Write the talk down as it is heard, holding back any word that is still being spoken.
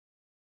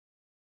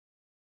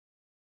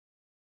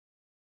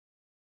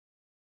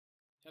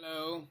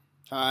Hello.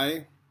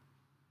 Hi.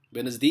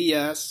 Buenos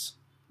dias.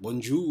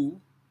 Bonjour.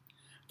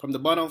 From the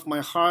bottom of my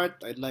heart,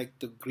 I'd like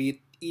to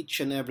greet each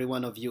and every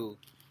one of you.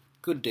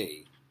 Good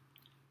day.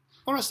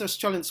 Or as the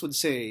Australians would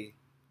say,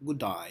 good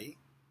day.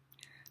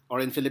 Or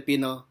in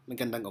Filipino,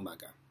 magandang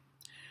umaga.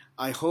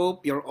 I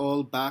hope you're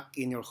all back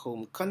in your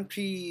home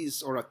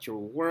countries or at your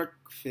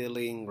work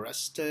feeling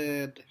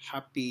rested,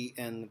 happy,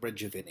 and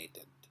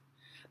rejuvenated.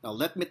 Now,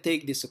 let me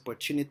take this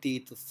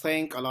opportunity to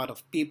thank a lot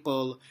of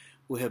people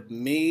who have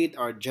made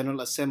our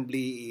General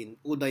Assembly in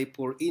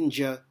Udaipur,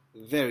 India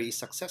very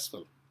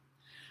successful.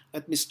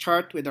 Let me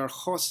start with our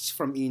hosts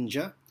from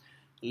India,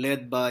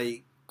 led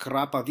by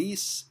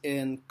Krapavis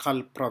and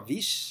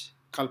Kalpavrish,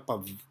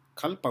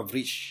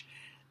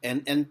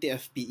 and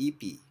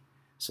NTFPEP.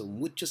 So,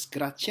 muchas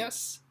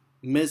gracias,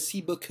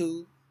 merci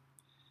beaucoup,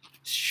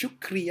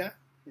 shukriya.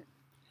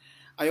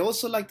 I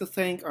also like to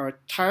thank our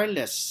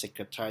tireless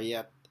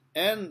Secretariat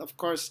and, of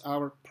course,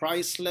 our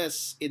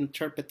priceless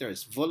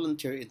interpreters,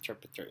 volunteer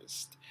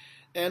interpreters.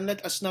 And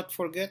let us not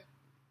forget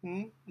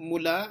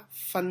mula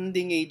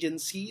funding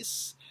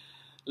agencies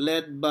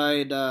led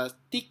by the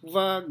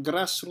Tikva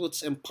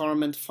Grassroots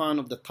Empowerment Fund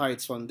of the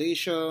Tides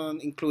Foundation,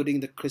 including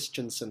the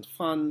Christensen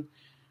Fund,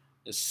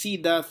 the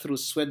SIDA through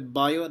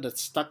Swedbio, the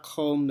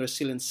Stockholm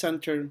Resilience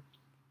Center,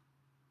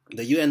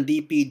 the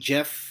UNDP,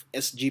 Jeff,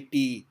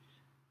 SGP,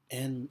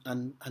 and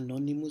an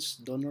anonymous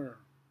donor.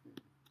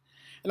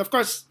 And of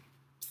course,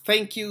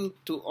 thank you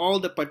to all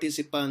the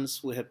participants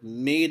who have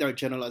made our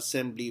General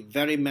Assembly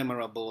very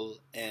memorable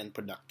and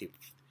productive.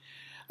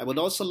 I would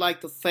also like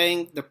to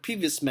thank the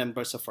previous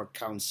members of our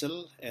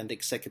Council and the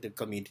Executive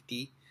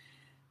Committee,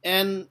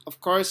 and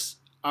of course,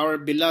 our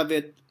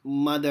beloved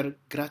Mother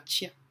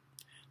Gracia,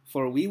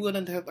 for we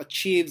wouldn't have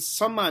achieved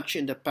so much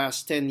in the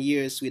past 10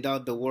 years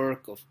without the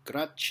work of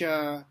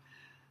Gracia,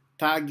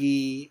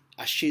 Tagi,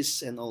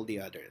 Ashis, and all the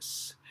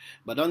others.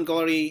 But don't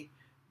worry,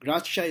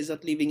 Gracia is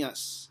not leaving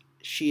us.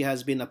 She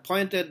has been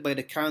appointed by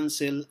the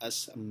Council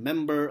as a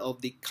member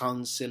of the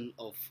Council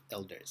of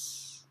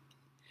Elders.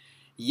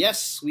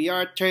 Yes, we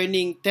are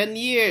turning 10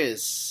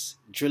 years,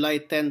 July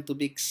 10 to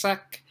be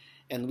exact,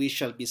 and we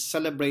shall be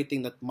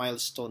celebrating that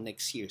milestone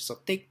next year. So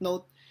take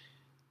note,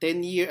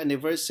 10-year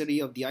anniversary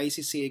of the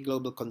ICCA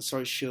Global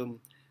Consortium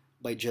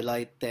by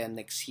July 10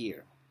 next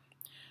year.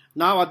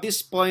 Now, at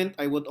this point,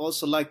 I would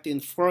also like to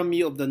inform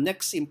you of the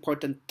next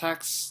important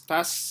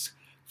tasks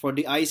for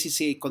the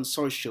ICCA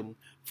Consortium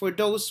for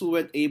those who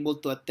weren't able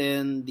to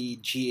attend the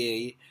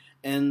GA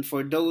and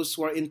for those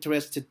who are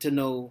interested to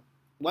know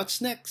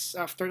what's next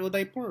after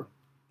Udaipur.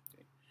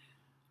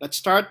 Let's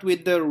start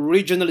with the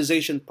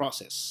regionalization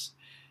process.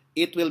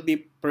 It will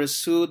be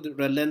pursued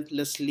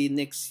relentlessly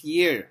next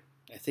year.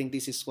 I think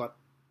this is what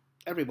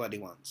everybody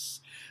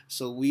wants.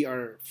 So we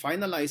are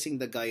finalizing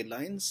the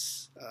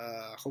guidelines.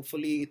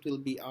 Hopefully it will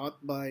be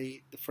out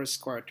by the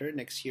first quarter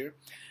next year.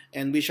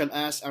 And we shall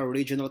ask our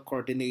regional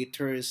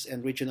coordinators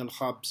and regional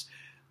hubs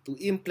to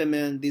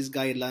implement these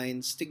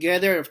guidelines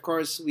together, of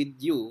course, with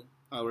you,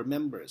 our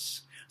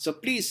members. So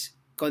please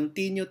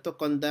continue to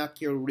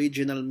conduct your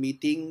regional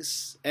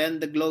meetings,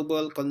 and the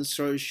Global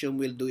Consortium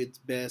will do its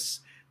best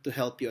to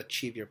help you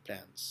achieve your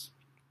plans.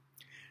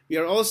 We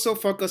are also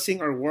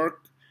focusing our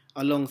work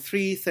along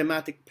 3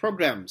 thematic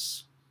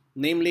programs,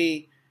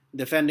 namely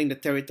defending the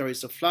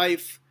territories of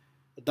life,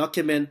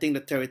 documenting the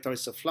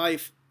territories of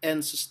life,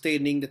 and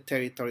sustaining the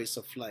territories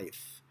of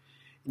life.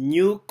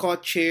 New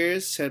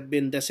co-chairs have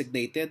been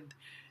designated,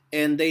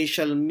 and they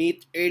shall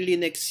meet early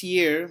next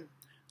year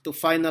to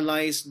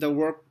finalize the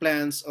work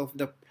plans of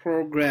the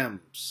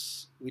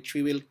programs, which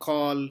we will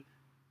call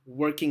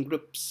working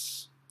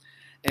groups.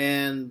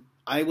 And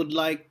I would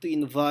like to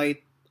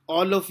invite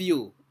all of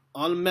you,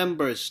 all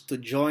members, to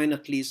join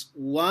at least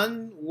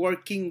one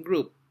working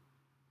group.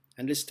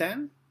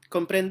 Understand?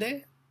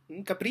 Comprende?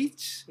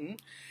 Caprich?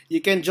 You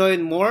can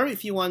join more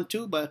if you want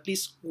to, but at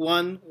least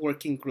one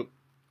working group.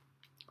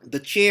 The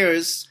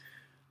chairs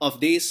of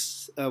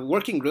these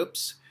working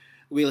groups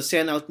will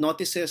send out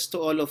notices to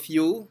all of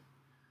you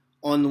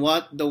on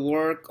what the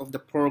work of the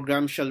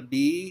program shall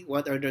be,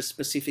 what are their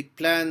specific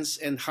plans,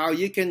 and how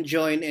you can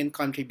join and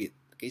contribute.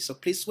 Okay, so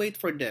please wait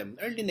for them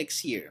early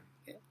next year.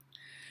 Okay?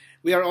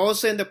 We are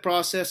also in the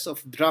process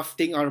of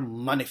drafting our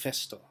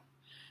manifesto,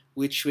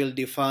 which will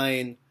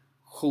define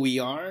who we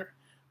are,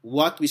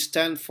 what we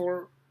stand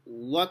for,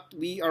 what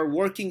we are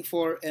working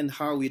for, and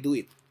how we do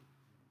it.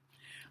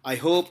 I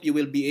hope you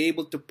will be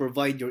able to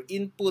provide your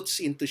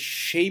inputs into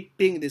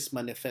shaping this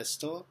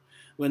manifesto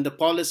when the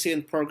Policy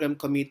and Program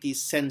Committee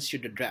sends you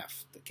the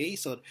draft. Okay,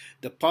 so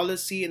the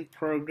Policy and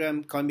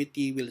Program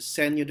Committee will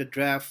send you the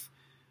draft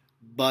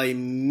by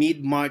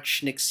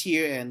mid-March next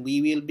year, and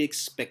we will be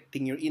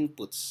expecting your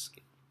inputs.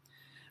 Okay.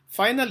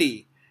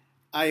 Finally,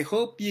 I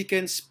hope you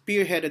can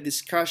spearhead the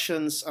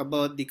discussions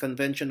about the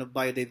Convention of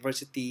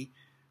Biodiversity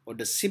or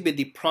the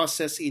CBD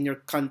process in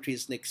your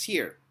countries next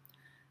year.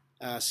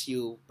 As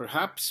you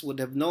perhaps would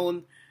have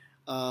known,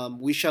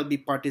 we shall be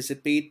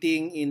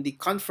participating in the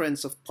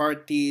Conference of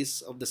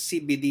Parties of the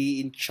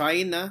CBD in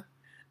China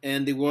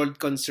and the World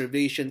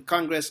Conservation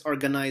Congress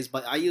organized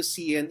by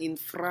IUCN in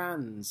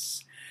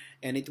France.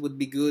 And it would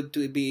be good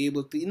to be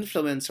able to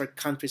influence our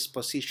country's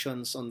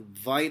positions on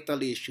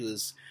vital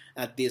issues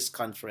at these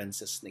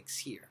conferences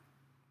next year.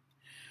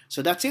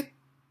 So that's it.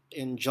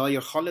 Enjoy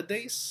your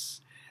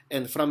holidays.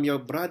 And from your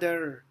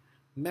brother,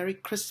 Merry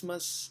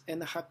Christmas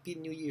and a Happy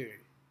New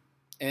Year.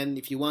 And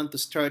if you want to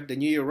start the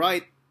new year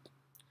right,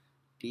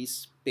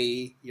 please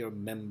pay your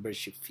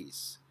membership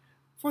fees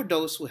for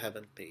those who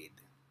haven't paid.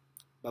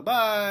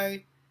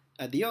 Bye-bye.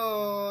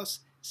 Adios.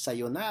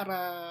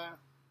 Sayonara.